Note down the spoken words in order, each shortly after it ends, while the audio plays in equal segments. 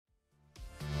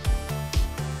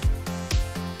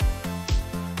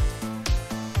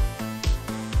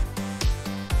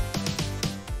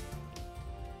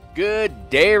Good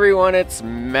day, everyone. It's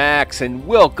Max, and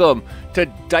welcome to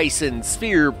Dyson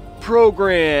Sphere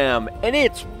Program. And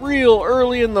it's real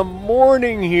early in the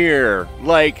morning here,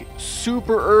 like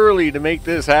super early to make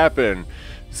this happen.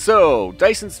 So,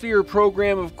 Dyson Sphere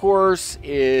Program, of course,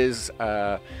 is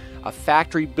a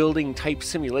factory building type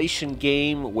simulation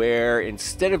game where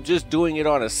instead of just doing it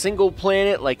on a single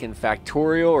planet like in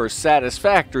Factorio or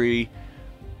Satisfactory,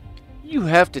 you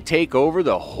have to take over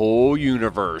the whole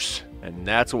universe. And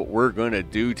that's what we're going to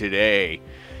do today.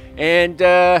 And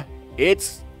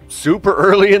it's super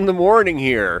early in the morning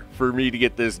here for me to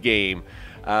get this game.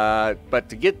 But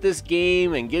to get this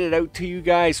game and get it out to you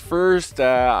guys first,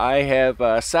 I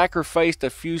have sacrificed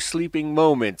a few sleeping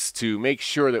moments to make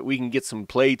sure that we can get some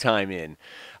playtime in.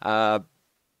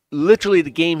 Literally,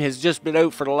 the game has just been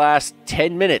out for the last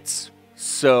 10 minutes.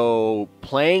 So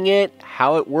playing it,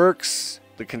 how it works,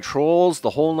 the controls, the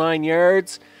whole 9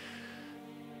 yards,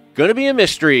 gonna be a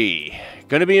mystery.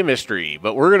 Gonna be a mystery.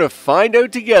 But we're gonna find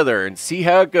out together and see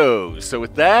how it goes. So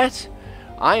with that,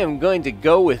 I am going to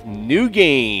go with new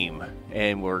game,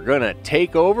 and we're gonna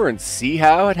take over and see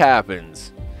how it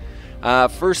happens.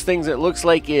 First things it looks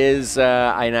like is,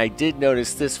 and I did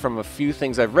notice this from a few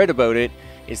things I've read about it,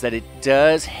 is that it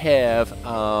does have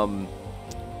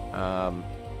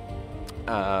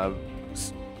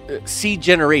seed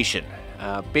generation.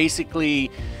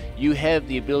 Basically, you have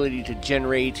the ability to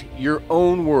generate your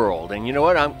own world, and you know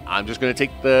what? I'm just going to take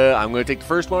the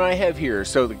first one I have here.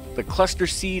 So the cluster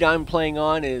seed I'm playing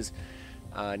on is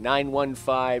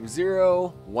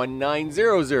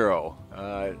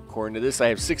 91501900. According to this, I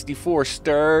have 64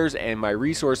 stars, and my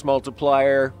resource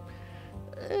multiplier.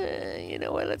 You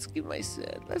know what? Let's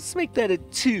make that a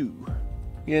 2.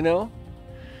 You know,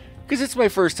 because it's my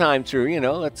first time through. You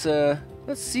know, let's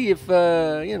see if,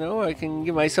 you know, I can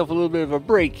give myself a little bit of a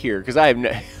break here, because I'm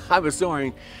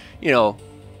assuming, you know,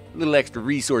 a little extra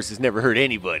resources never hurt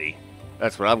anybody.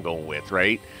 That's what I'm going with,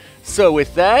 right? So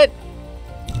with that,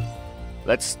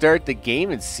 let's start the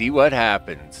game and see what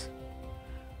happens.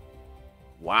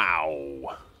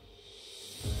 Wow.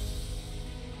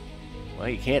 Well,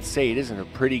 you can't say it isn't a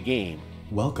pretty game.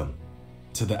 Welcome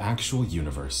to the actual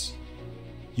universe.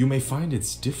 You may find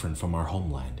it's different from our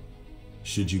homeland.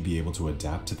 Should you be able to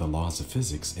adapt to the laws of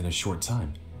physics in a short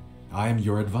time, I am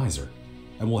your advisor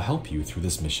and will help you through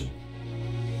this mission.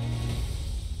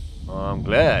 Oh, I'm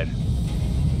glad.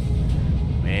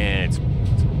 Man,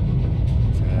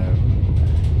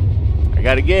 I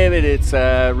gotta give it, it's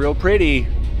real pretty.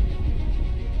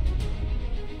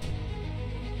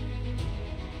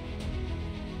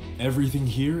 Everything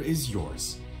here is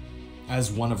yours.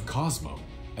 As one of COSMO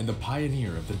and the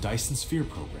pioneer of the Dyson Sphere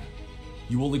Program,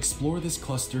 you will explore this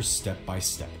cluster step by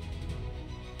step.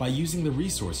 By using the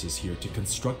resources here to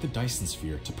construct the Dyson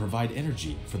Sphere to provide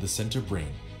energy for the center brain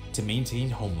to maintain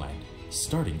homeland,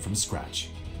 starting from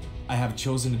scratch. I have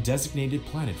chosen a designated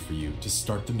planet for you to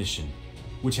start the mission,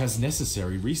 which has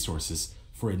necessary resources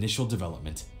for initial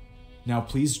development. Now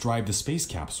please drive the space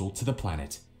capsule to the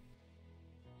planet.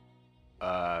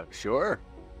 Sure.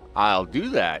 I'll do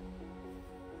that.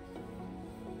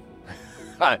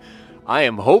 I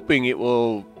am hoping it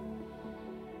will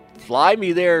fly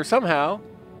me there somehow.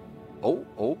 Oh,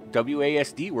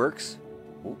 WASD works.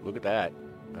 Oh, look at that.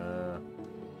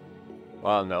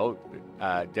 Well, no,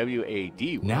 WAD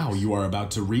works. Now you are about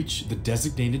to reach the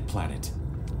designated planet.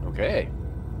 Okay.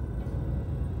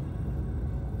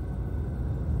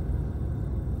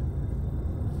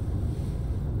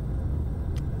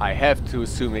 I have to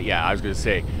assume that, yeah, I was going to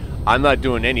say, I'm not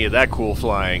doing any of that cool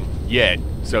flying yet,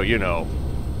 so, you know.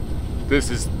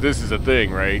 This is a thing,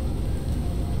 right?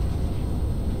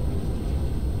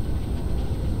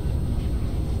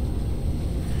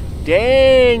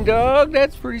 Dang, dog,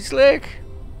 that's pretty slick.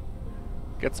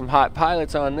 Got some hot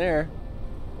pilots on there.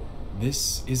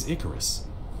 This is Icarus,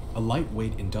 a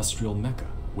lightweight industrial mecha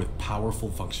with powerful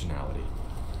functionality.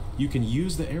 You can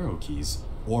use the arrow keys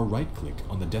or right-click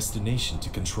on the destination to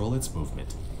control its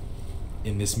movement.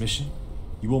 In this mission,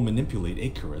 you will manipulate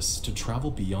Icarus to travel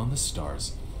beyond the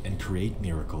stars and create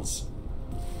miracles.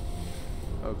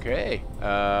 Okay,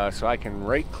 so I can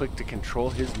right-click to control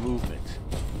his movement.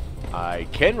 I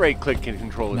can right-click and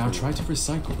control his movement. Now try to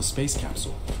recycle the space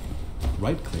capsule.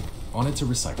 Right-click on it to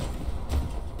recycle.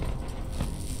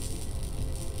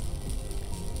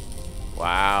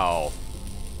 Wow.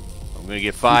 I'm gonna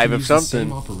get 5 of something. You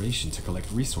can use the same operation to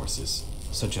collect resources,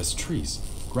 such as trees,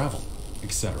 gravel,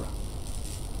 etc.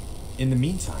 In the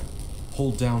meantime,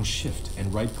 hold down Shift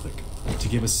and right-click to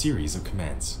give a series of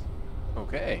commands.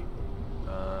 Okay.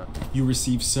 You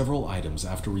receive several items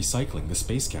after recycling the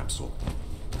space capsule.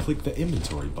 click the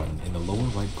inventory button in the lower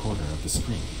right corner of the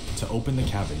screen to open the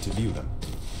cabin to view them.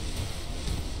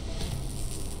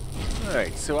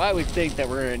 Alright, so I would think that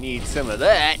we're going to need some of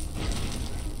that.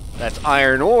 That's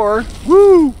iron ore.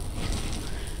 Woo!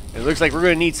 It looks like we're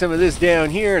going to need some of this down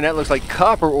here, and that looks like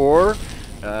copper ore.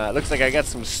 It looks like I got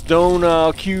some stone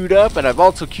all queued up, and I've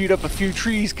also queued up a few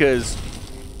trees, because,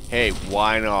 hey,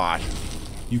 why not?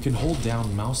 You can hold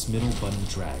down mouse middle button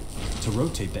drag to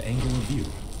rotate the angle of view,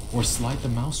 or slide the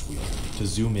mouse wheel to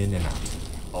zoom in and out.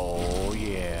 Oh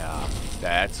yeah,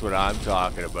 that's what I'm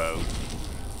talking about.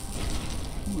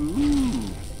 Ooh.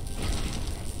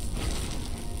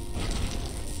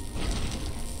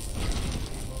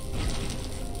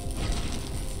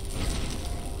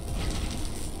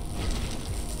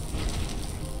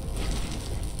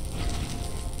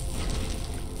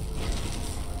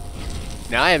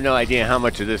 Now I have no idea how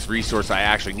much of this resource I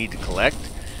actually need to collect.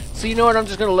 So you know what, I'm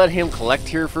just going to let him collect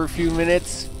here for a few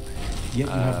minutes. Yet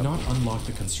you have not unlocked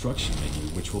the construction menu,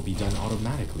 which will be done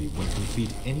automatically when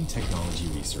complete any technology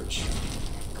research.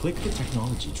 Click the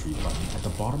technology tree button at the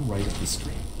bottom right of the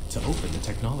screen to open the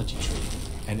technology tree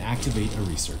and activate a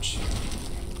research.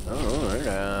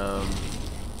 Alright,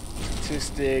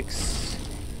 statistics,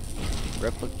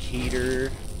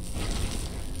 replicator,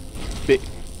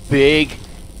 big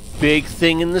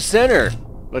thing in the center.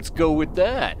 Let's go with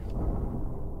that.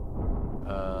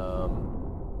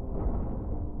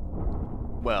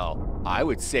 Well, I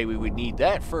would say we would need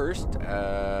that first.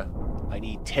 I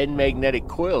need 10 magnetic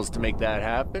coils to make that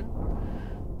happen.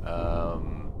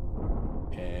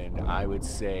 And I would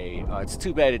say it's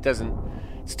too bad it doesn't.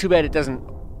 It's too bad it doesn't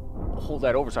hold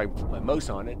that over so I can put my mouse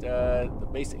on it. The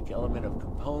basic element of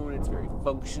components, very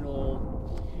functional.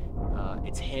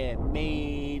 It's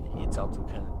handmade. It's also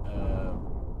kind of.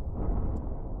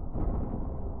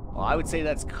 Well, I would say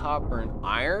that's copper and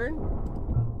iron.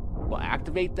 We'll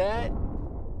activate that.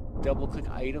 Double-click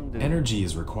item. Energy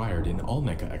is required in all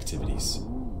mecha activities.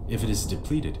 If it is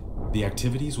depleted, the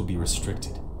activities will be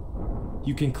restricted.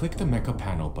 You can click the mecha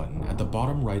panel button at the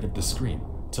bottom right of the screen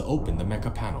to open the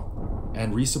mecha panel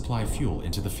and resupply fuel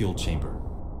into the fuel chamber.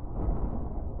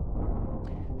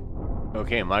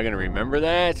 Okay, am I going to remember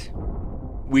that?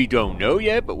 We don't know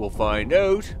yet, but we'll find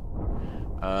out.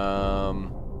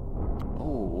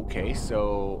 Oh, okay,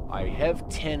 so I have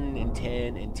 10 and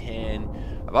 10 and 10.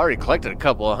 I've already collected a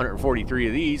couple, 143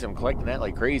 of these. I'm collecting that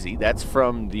like crazy. That's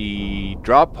from the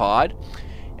drop pod.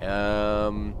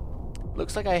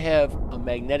 Looks like I have a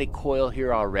magnetic coil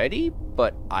here already,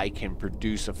 but I can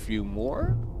produce a few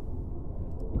more.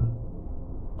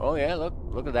 Oh yeah,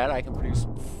 look at that. I can produce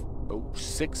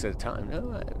 6 at a time.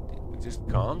 No, just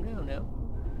calm down now.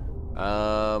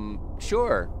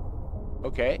 Sure.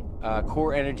 Okay.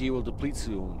 Core energy will deplete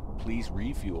soon. Please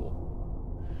refuel.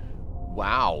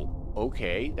 Wow.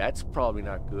 Okay, that's probably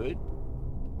not good.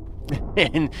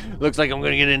 And looks like I'm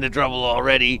gonna get into trouble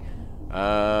already.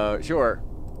 Sure.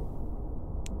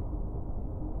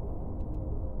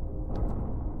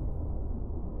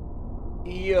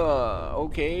 Yeah,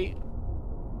 okay.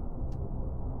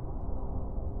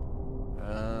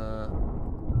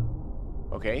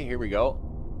 Okay, here we go.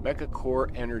 Mecha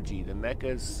core energy. The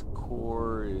mecha's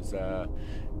core is,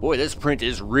 boy, this print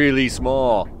is really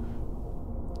small.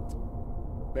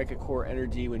 Mecha core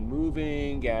energy when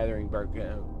moving, gathering bark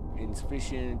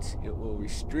insufficient. It will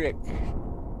restrict.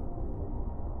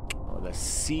 Oh, the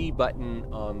C button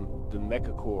on the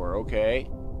mecha core. Okay.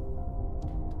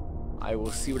 I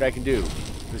will see what I can do.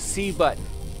 The C button.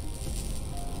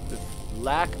 The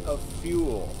lack of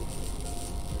fuel.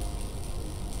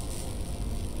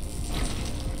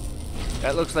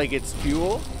 That looks like it's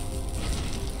fuel.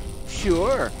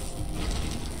 Sure.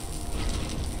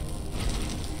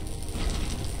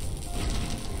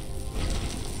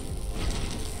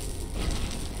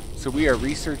 So we are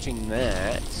researching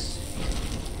that.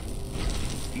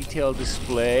 Detail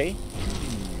display.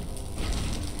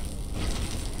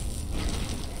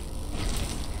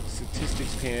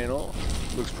 Statistics panel.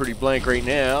 Looks pretty blank right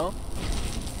now.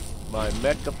 My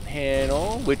mecha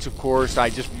panel, which of course I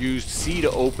just used C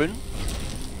to open.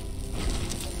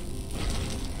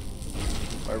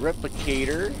 My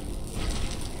replicator.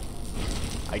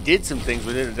 I did some things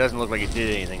with it. It doesn't look like it did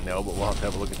anything though, but we'll have to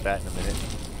have a look at that in a minute.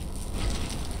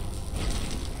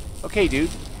 Okay, dude.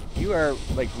 You are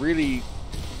like really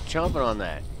chomping on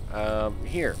that.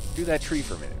 Here, do that tree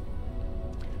for a minute.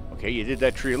 Okay, you did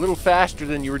that tree a little faster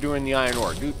than you were doing the iron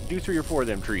ore. Do 3 or 4 of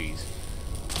them trees.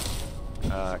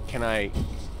 Can I...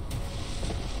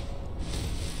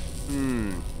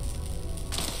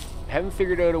 Haven't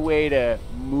figured out a way to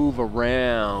move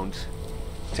around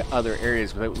to other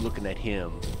areas without looking at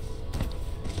him.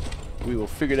 We will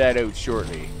figure that out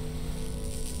shortly.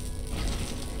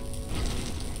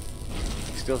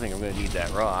 I still think I'm going to need that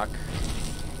rock.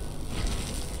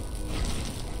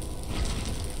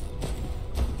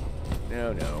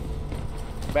 No, no.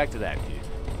 Back to that, dude.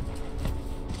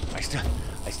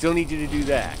 I still need you to do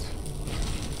that.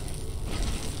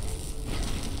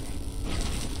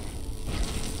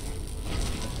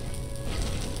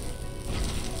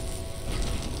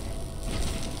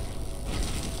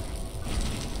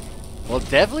 Well, it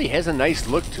definitely has a nice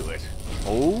look to it.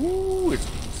 Oh, it's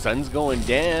sun's going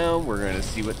down. We're going to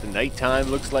see what the nighttime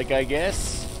looks like, I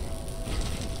guess.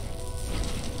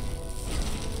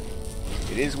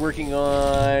 It is working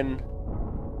on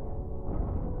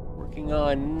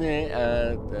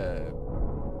the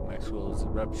Maxwell's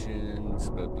eruptions,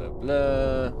 blah, blah,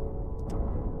 blah.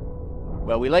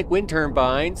 Well, we like wind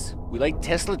turbines. We like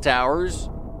Tesla towers.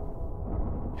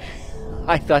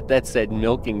 I thought that said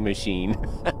milking machine.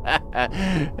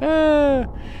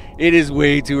 It is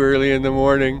way too early in the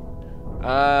morning.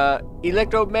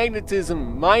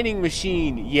 Electromagnetism, mining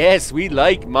machine. Yes, we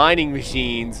like mining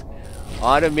machines.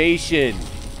 Automation.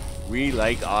 We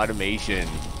like automation.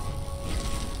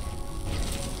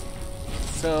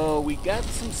 So we got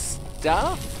some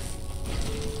stuff.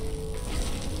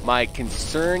 My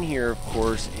concern here, of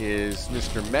course, is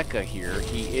Mr. Mecha here.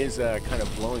 He is kind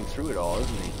of blowing through it all,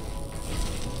 isn't he?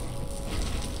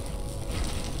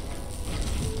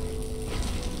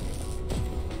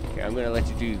 Okay, I'm going to let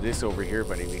you do this over here,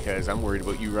 buddy, because I'm worried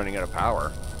about you running out of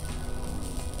power.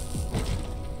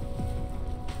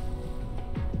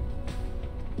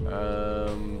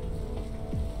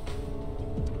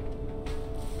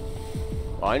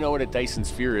 Well, I know what a Dyson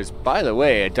Sphere is. By the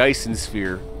way, a Dyson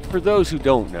Sphere, for those who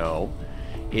don't know,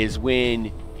 is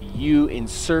when you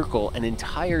encircle an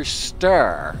entire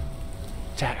star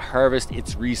to harvest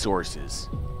its resources,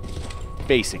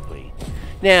 basically.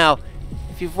 Now,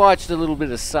 if you've watched a little bit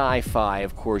of sci-fi,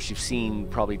 of course, you've seen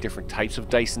probably different types of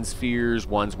Dyson Spheres,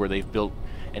 ones where they've built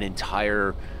an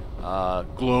entire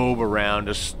globe around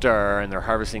a star and they're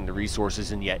harvesting the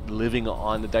resources and yet living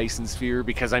on the Dyson Sphere,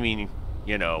 because, I mean,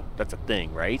 you know, that's a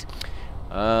thing, right?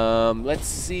 Let's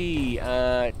see.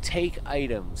 Take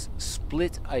items.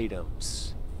 Split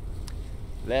items.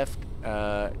 Left.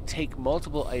 Take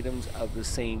multiple items of the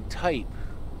same type.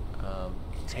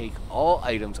 Take all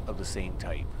items of the same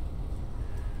type.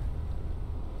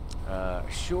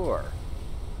 Sure.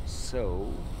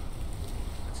 So,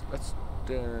 let's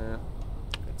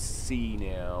see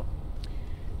now.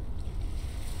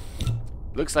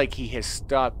 Looks like he has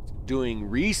stopped doing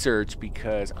research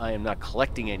because I am not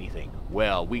collecting anything.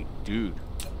 Well, dude,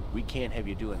 we can't have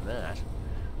you doing that.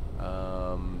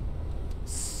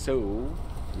 So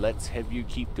let's have you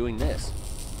keep doing this,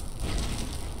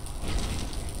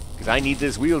 because I need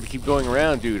this wheel to keep going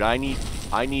around, dude. I need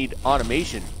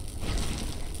automation.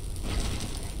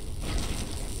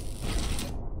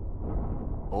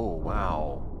 Oh,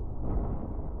 wow.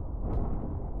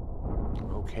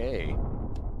 Okay.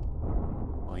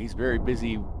 Well, he's very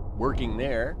busy working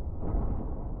there.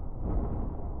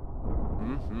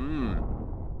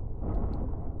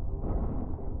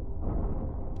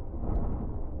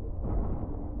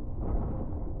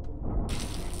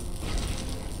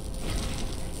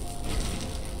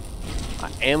 I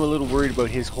am a little worried about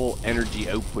his whole energy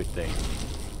output thing.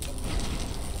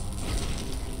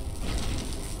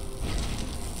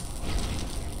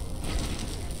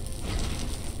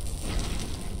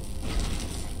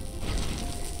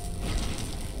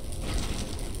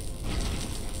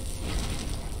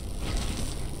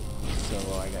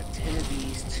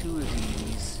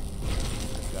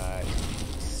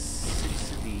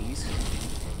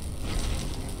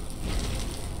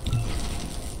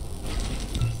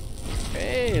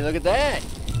 Look at that!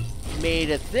 Made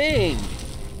a thing!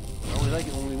 Oh, we like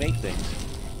it when we make things.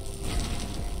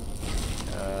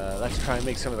 Let's try and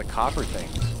make some of the copper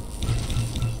things.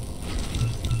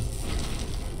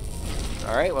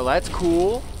 Alright, well that's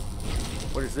cool.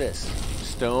 What is this?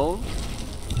 Stone? I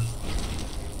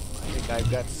think I've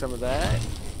got some of that.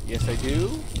 Yes, I do.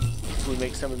 So we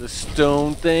make some of the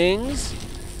stone things.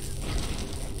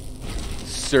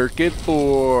 Circuit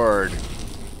board.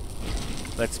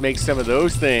 Let's make some of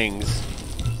those things.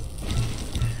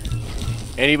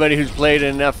 Anybody who's played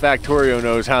enough Factorio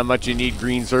knows how much you need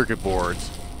green circuit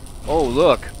boards. Oh,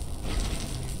 look.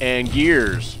 And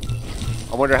gears.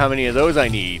 I wonder how many of those I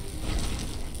need.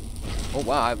 Oh,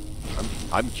 wow.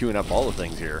 I'm queuing up all the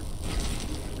things here.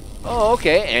 Oh,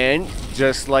 okay. And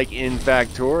just like in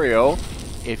Factorio,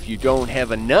 if you don't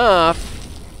have enough,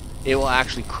 it will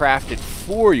actually craft it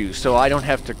for you. So I don't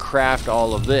have to craft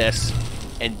all of this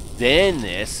and then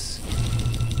this.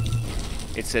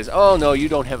 it says, oh no, you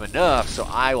don't have enough, so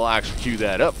I will actually queue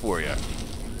that up for you.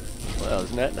 Well,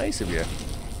 isn't that nice of you?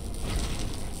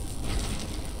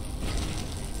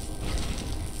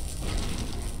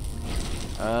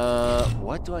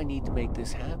 What do I need to make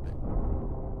this happen?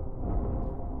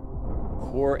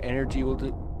 Core energy will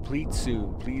deplete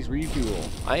soon. Please refuel.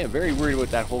 I am very worried about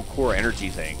that whole core energy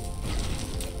thing.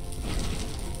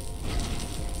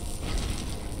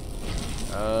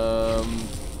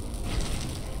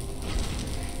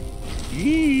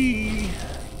 Yee.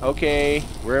 Okay,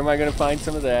 where am I going to find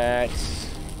some of that?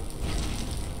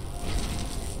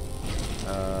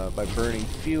 By burning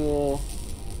fuel.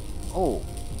 Oh.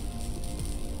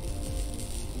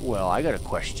 Well, I got a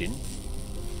question.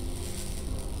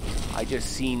 I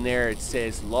just seen there it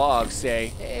says logs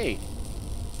say, hey,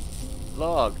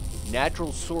 log,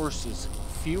 natural sources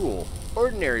fuel,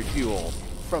 ordinary fuel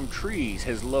from trees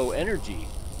has low energy.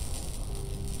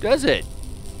 Does it?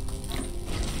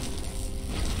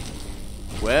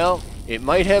 Well, it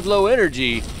might have low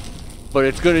energy, but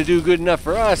it's going to do good enough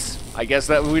for us. I guess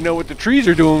that we know what the trees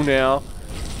are doing now.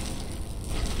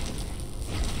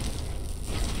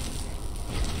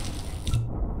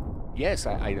 Yes,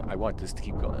 I want this to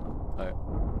keep going.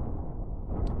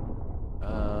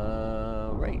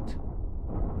 Right.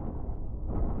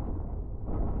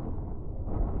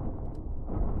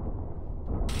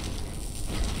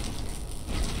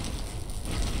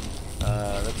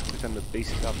 Let's click on the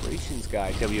basic operations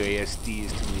guide. WASD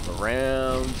is to move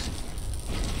around.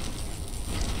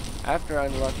 After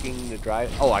unlocking the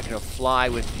drive... Oh, I can fly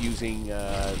with using...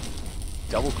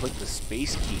 double-click the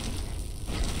space key.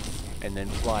 And then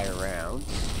fly around.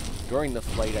 During the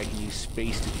flight, I can use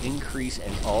space to increase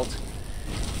and alt.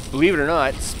 Believe it or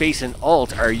not, space and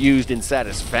alt are used in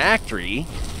Satisfactory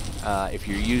if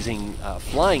you're using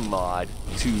flying mod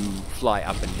to fly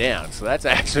up and down. So that's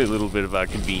actually a little bit of a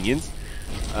convenience.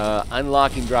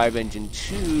 Unlocking drive engine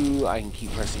 2, I can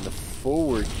keep pressing the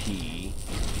forward key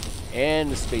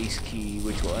and the space key,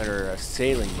 which will enter a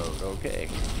sailing mode. Okay.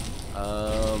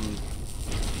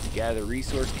 Gather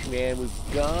resource command,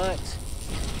 we've got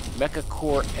mecha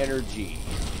core energy.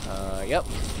 Yep.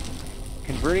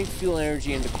 Converting fuel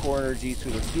energy into core energy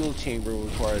through the fuel chamber will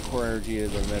require the core energy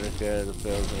of the mecha, the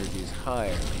fuel's energy is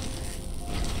higher.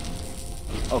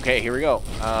 Okay, here we go.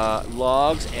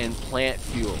 Logs and plant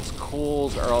fuels.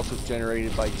 Coals are also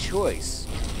generated by choice.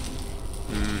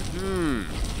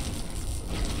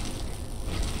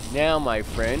 Now, my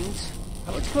friend,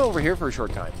 how about you come over here for a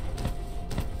short time?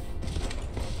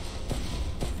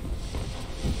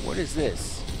 What is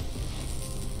this?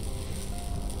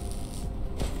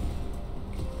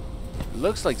 It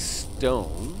looks like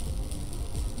stone.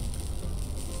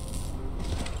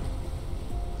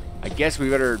 I guess we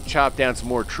better chop down some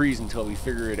more trees until we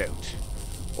figure it out.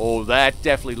 Oh, that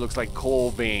definitely looks like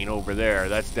coal vein over there.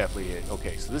 That's definitely it.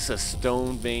 Okay, so this is a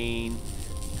stone vein,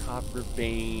 copper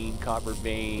vein,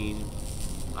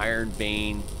 iron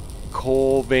vein,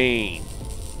 coal vein.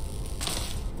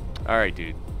 All right,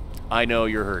 dude. I know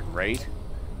you're hurting, right?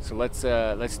 So let's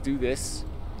do this.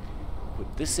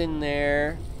 Put this in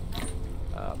there.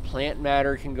 Plant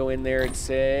matter can go in there, it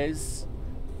says.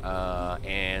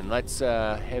 And let's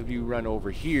have you run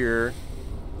over here.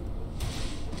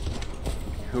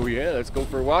 Oh yeah, let's go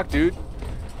for a walk, dude.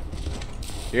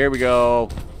 Here we go.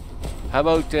 How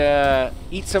about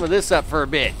eat some of this up for a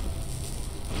bit?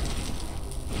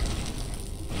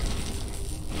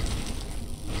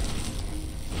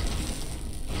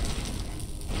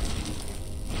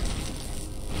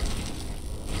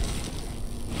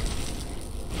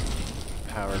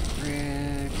 Power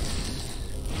grid.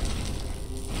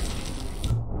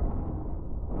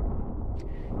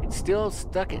 It's still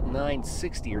stuck at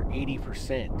 960 or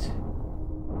 80%.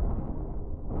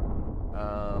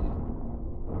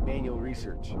 Manual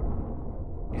research.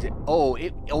 Is it? Oh,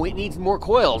 it needs more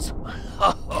coils.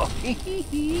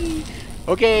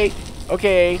 Okay.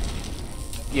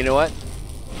 You know what?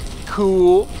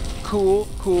 Cool.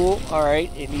 All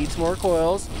right, it needs more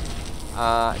coils.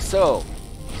 So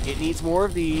it needs more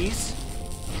of these.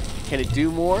 Can it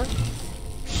do more?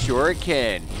 Sure it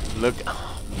can. Look,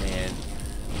 oh man.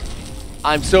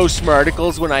 I'm so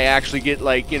smarticles when I actually get,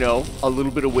 like, you know, a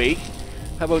little bit awake.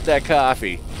 How about that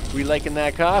coffee? We liking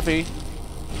that coffee?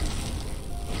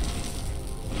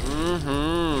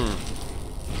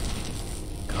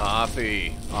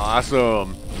 Coffee.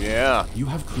 Awesome. Yeah. You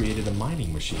have created a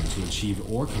mining machine to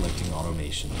achieve ore collecting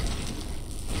automation.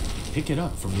 Pick it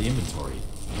up from the inventory,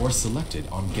 or select it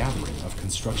on Gathering of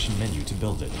Construction menu to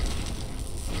build it.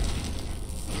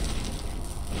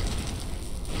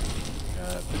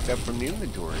 Pick up from the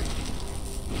inventory.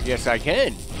 Yes, I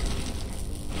can.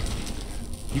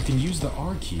 You can use the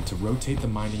R key to rotate the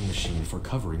mining machine for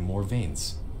covering more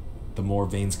veins. The more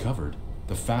veins covered,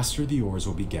 the faster the ores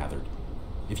will be gathered.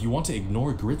 If you want to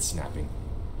ignore grid snapping,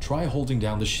 try holding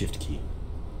down the shift key.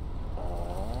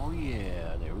 Oh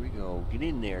yeah, there we go. Get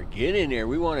in there, get in there.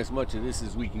 We want as much of this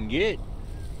as we can get.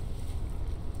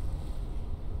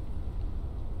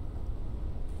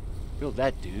 Build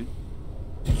that, dude.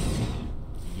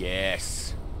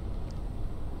 Yes.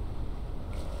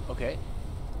 Okay.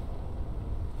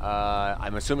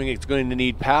 I'm assuming it's going to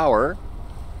need power.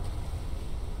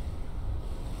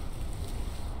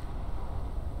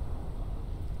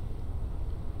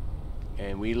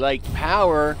 And we like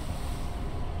power.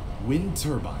 Wind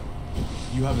turbine.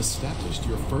 You have established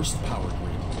your first power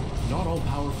grid. Not all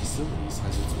power facilities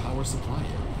has its power supply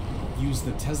area. Use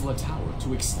the Tesla Tower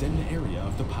to extend the area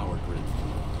of the power grid.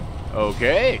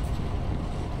 Okay.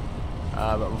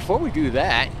 But before we do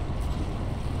that,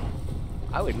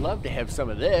 I would love to have some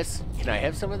of this. Can I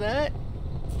have some of that?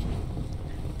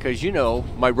 Because, you know,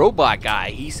 my robot guy,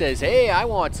 he says, hey, I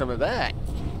want some of that.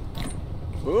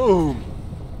 Boom.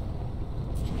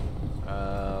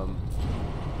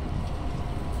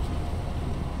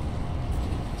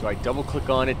 So I double click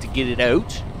on it to get it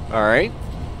out. All right.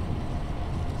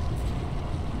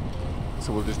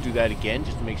 So we'll just do that again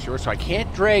just to make sure. So I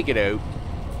can't drag it out.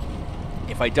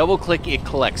 If I double click, it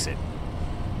collects it.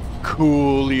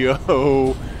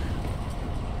 Coolio.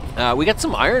 We got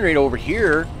some iron right over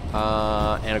here.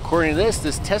 And according to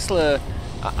this Tesla,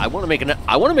 I want to make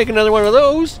another one of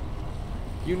those.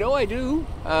 You know I do.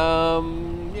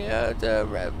 Yeah,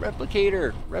 the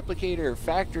replicator,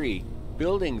 factory,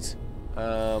 buildings.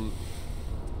 Can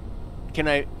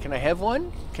I have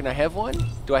one? Can I have one?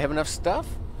 Do I have enough stuff?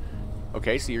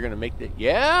 Okay, so you're gonna make the...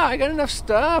 Yeah, I got enough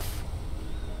stuff.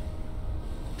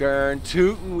 Darn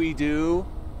tootin' we do.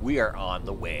 We are on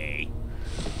the way.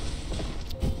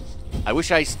 I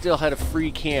wish I still had a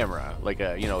free camera, like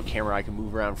a, you know, a camera I can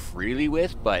move around freely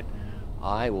with, but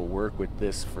I will work with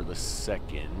this for the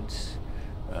second.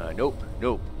 Nope.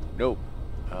 We're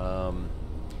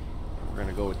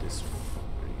gonna go with this.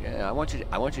 Yeah, I want you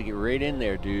to get right in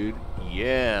there, dude.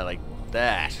 Yeah, like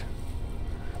that.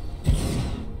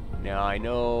 Now I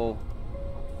know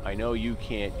you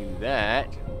can't do that.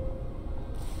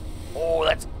 Oh,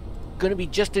 that's gonna be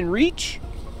just in reach?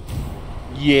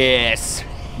 Yes.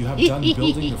 You have done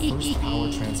building the first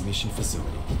power transmission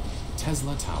facility,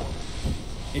 Tesla Tower.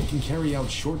 It can carry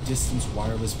out short-distance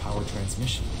wireless power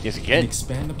transmission. Yes, it can. And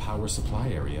expand the power supply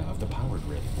area of the power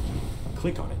grid.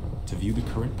 Click on it to view the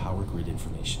current power grid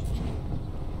information.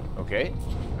 Okay.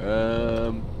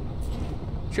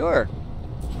 Sure.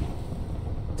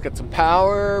 It's got some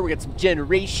power, we got some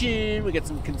generation, we got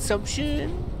some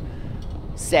consumption.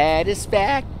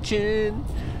 Satisfaction.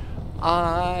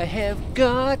 I have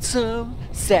got some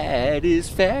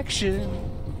satisfaction.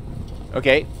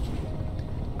 Okay.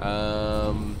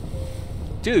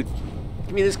 Dude,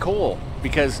 give me this coal,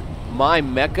 because my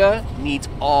mecha needs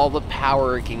all the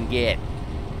power it can get.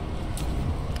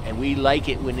 And we like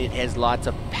it when it has lots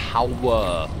of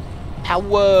power.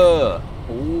 Power!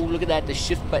 Oh, look at that. The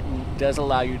shift button does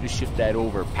allow you to shift that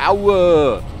over.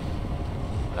 Power!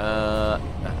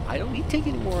 I don't need to take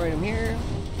any more item here.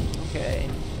 Okay.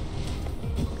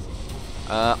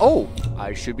 Oh!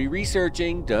 I should be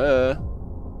researching. Duh.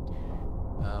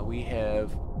 We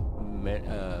have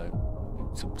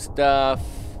some stuff.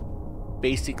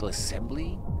 Basic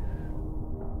assembly.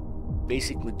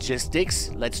 Basic logistics.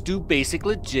 Let's do basic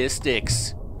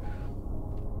logistics.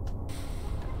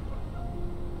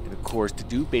 And of course, to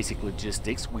do basic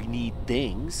logistics, we need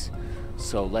things.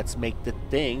 So let's make the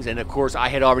things. And of course, I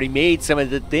had already made some of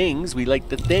the things. We like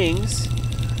the things.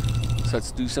 So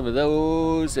let's do some of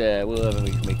those. We'll have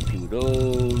to make a few of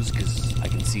those because I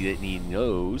can see that needing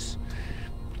those.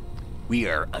 We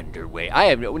are underway. I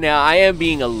am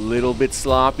being a little bit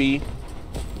sloppy.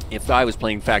 If I was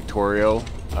playing Factorio,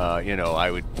 you know,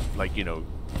 I would, like, you know,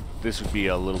 this would be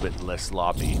a little bit less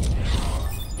sloppy.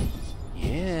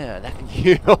 Yeah, that,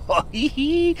 you know,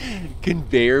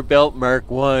 conveyor belt Mark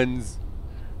 1s.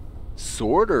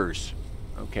 Sorters.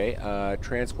 Okay,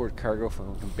 transport cargo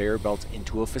from conveyor belts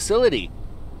into a facility.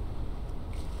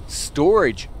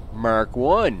 Storage Mark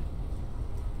 1.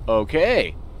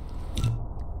 Okay.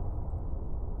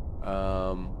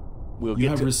 You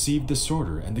have received the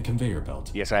sorter and the conveyor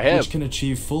belt. Yes, I have. Which can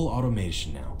achieve full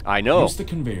automation now. I know. Use the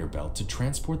conveyor belt to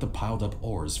transport the piled up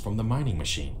ores from the mining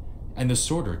machine, and the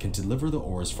sorter can deliver the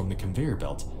ores from the conveyor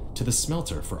belt to the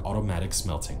smelter for automatic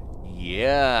smelting.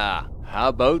 Yeah, how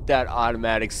about that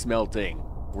automatic smelting?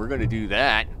 We're going to do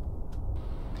that.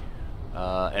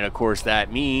 And of course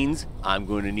that means I'm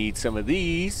going to need some of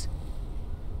these.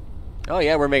 Oh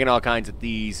yeah, we're making all kinds of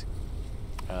these.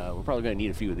 We're probably going to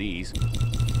need a few of these.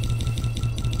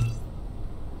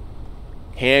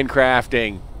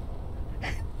 Handcrafting.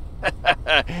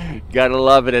 Gotta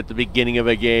love it at the beginning of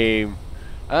a game.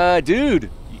 Dude,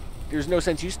 there's no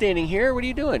sense you standing here. What are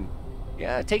you doing?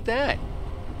 Yeah, take that.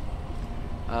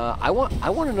 I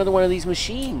want another one of these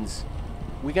machines.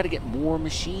 We got to get more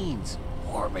machines.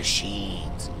 More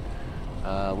machines.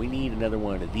 We need another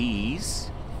one of these.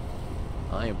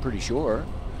 I am pretty sure.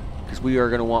 Because we are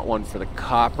going to want one for the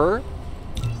copper.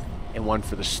 And one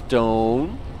for the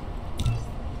stone.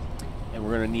 And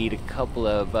we're going to need a couple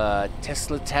of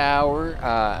Tesla tower.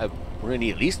 We're going to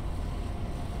need at least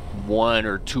one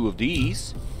or two of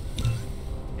these.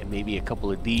 And maybe a couple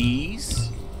of these.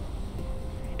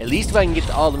 At least if I can get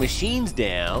all the machines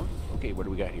down. Okay, what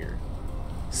do we got here?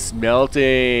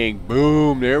 Smelting.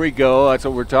 Boom. There we go. That's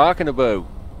what we're talking about.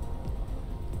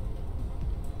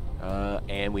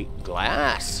 And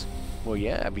glass. Well,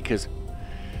 yeah, because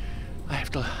I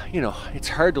have to, you know, it's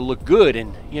hard to look good,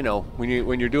 and you know,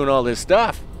 when you're doing all this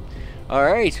stuff. All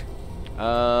right.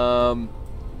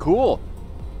 Cool.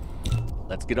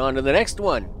 Let's get on to the next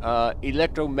one.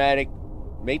 Electromagnetic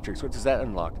matrix. What does that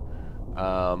unlock?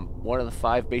 One of the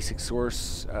 5 basic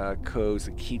source codes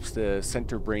that keeps the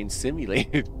center brain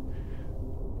simulated.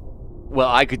 Well,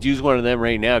 I could use one of them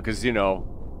right now because, you know,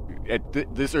 at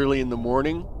this early in the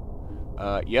morning,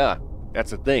 yeah,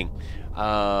 that's a thing.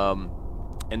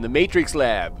 And the Matrix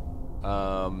Lab,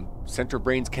 center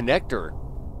brain's connector.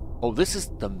 Oh, this is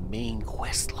the main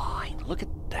quest line. Look at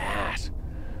that.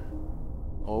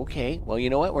 Okay, well,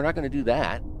 you know what? We're not going to do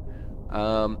that.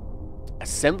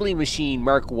 Assembly machine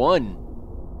Mark 1.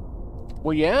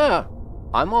 Well, yeah,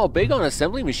 I'm all big on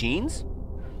assembly machines.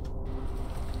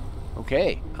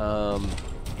 Okay,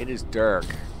 it is dark.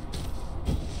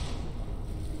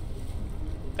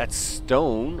 That's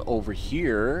stone over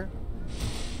here.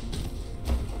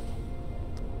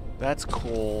 That's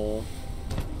coal.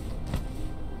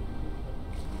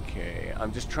 Okay,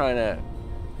 I'm just trying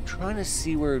to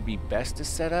see where it'd be best to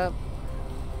set up.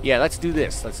 Yeah, let's do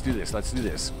this. Let's do this. Let's do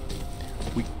this.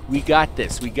 We got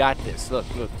this. We got this. Look,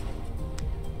 look.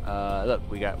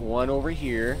 Look, we got one over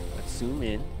here. Let's zoom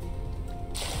in.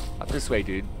 Up this way,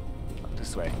 dude. Up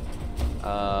this way.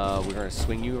 We're gonna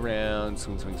swing you around.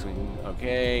 Swing, swing, swing.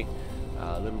 Okay.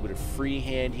 A little bit of free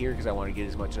hand here because I want to get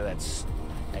as much of that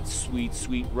sweet,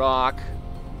 sweet rock.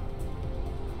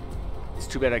 It's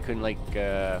too bad I couldn't, like,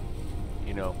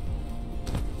 you know.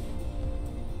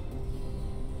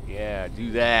 Yeah,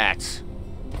 do that.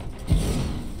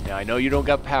 Now I know you don't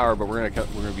got power, but we're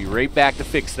gonna be right back to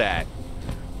fix that.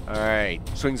 All right,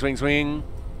 swing, swing, swing.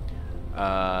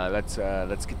 Let's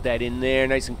get that in there,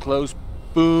 nice and close.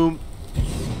 Boom.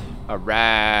 All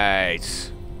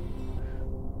right.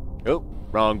 Oh,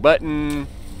 wrong button.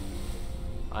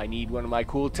 I need one of my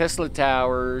cool Tesla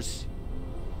towers.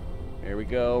 There we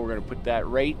go. We're gonna put that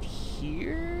right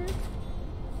here,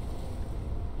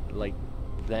 like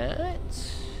that.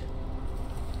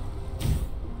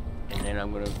 And then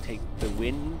I'm gonna take the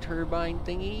wind turbine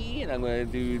thingy, and I'm gonna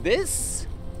do this.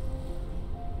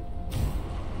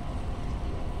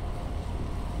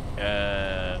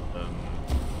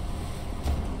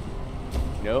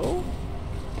 No?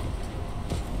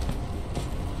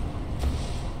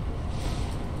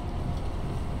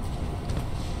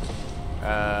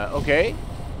 Okay.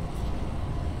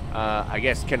 I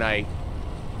guess, can I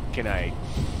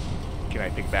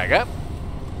pick back up?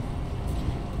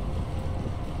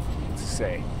 What's it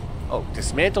say? Oh,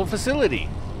 dismantle facility.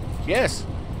 Yes.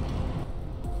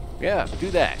 Yeah, do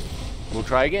that. We'll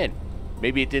try again.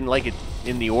 Maybe it didn't like it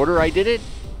in the order I did it.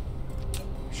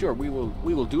 Sure, we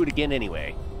will do it again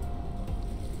anyway.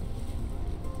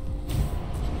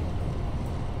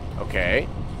 Okay.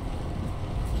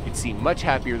 It seemed much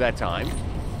happier that time.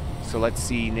 So let's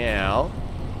see now.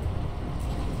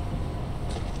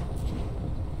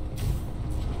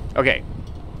 Okay.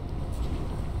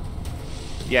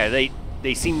 Yeah,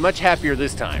 they seem much happier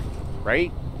this time,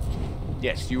 right?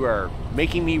 Yes, you are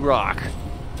making me rock.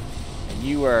 And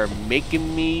you are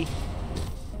making me...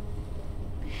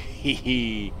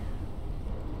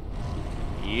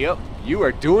 Yep, you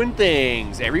are doing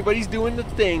things. Everybody's doing the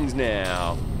things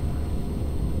now.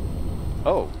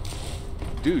 Oh.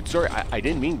 Dude, sorry, I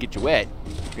didn't mean to get you wet.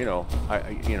 You know,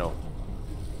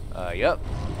 yep.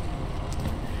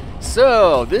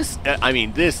 So, this, I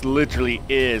mean, this literally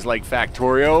is like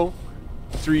Factorio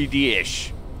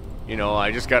 3D-ish. You know,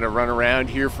 I just gotta run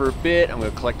around here for a bit. I'm gonna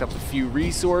collect up a few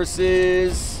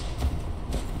resources.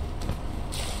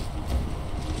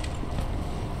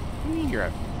 What do you mean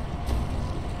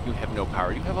you have no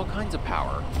power? You have all kinds of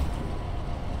power.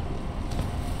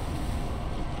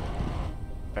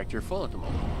 In fact, you're full at the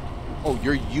moment. Oh,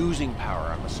 you're using power.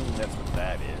 I'm assuming that's what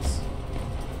that is.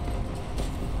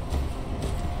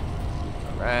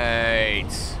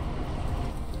 Alright.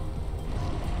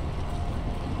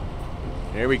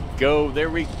 There we go, there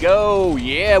we go.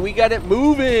 Yeah, we got it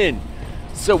moving.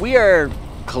 So we are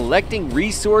collecting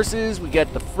resources. We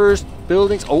got the first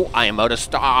buildings. Oh, I am out of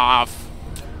stuff.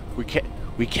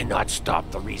 We cannot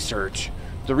stop the research.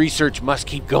 The research must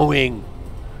keep going.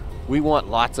 We want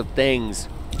lots of things.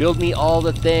 Build me all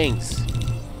the things.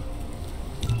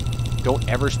 Don't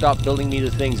ever stop building me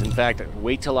the things. In fact,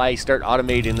 wait till I start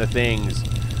automating the things.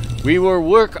 We will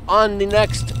work on the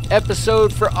next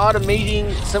episode for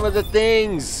automating some of the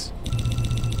things.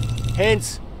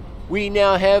 Hence, we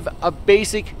now have a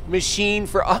basic machine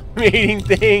for automating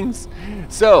things.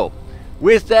 So,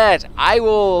 with that, I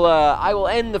will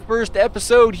end the first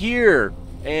episode here.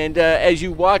 And as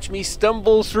you watch me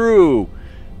stumble through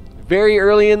very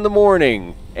early in the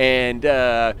morning. And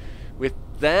with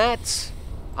that,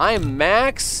 I'm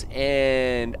Max,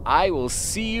 and I will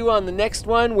see you on the next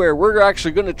one where we're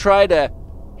actually going to try to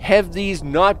have these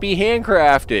not be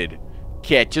handcrafted.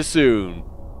 Catch you soon.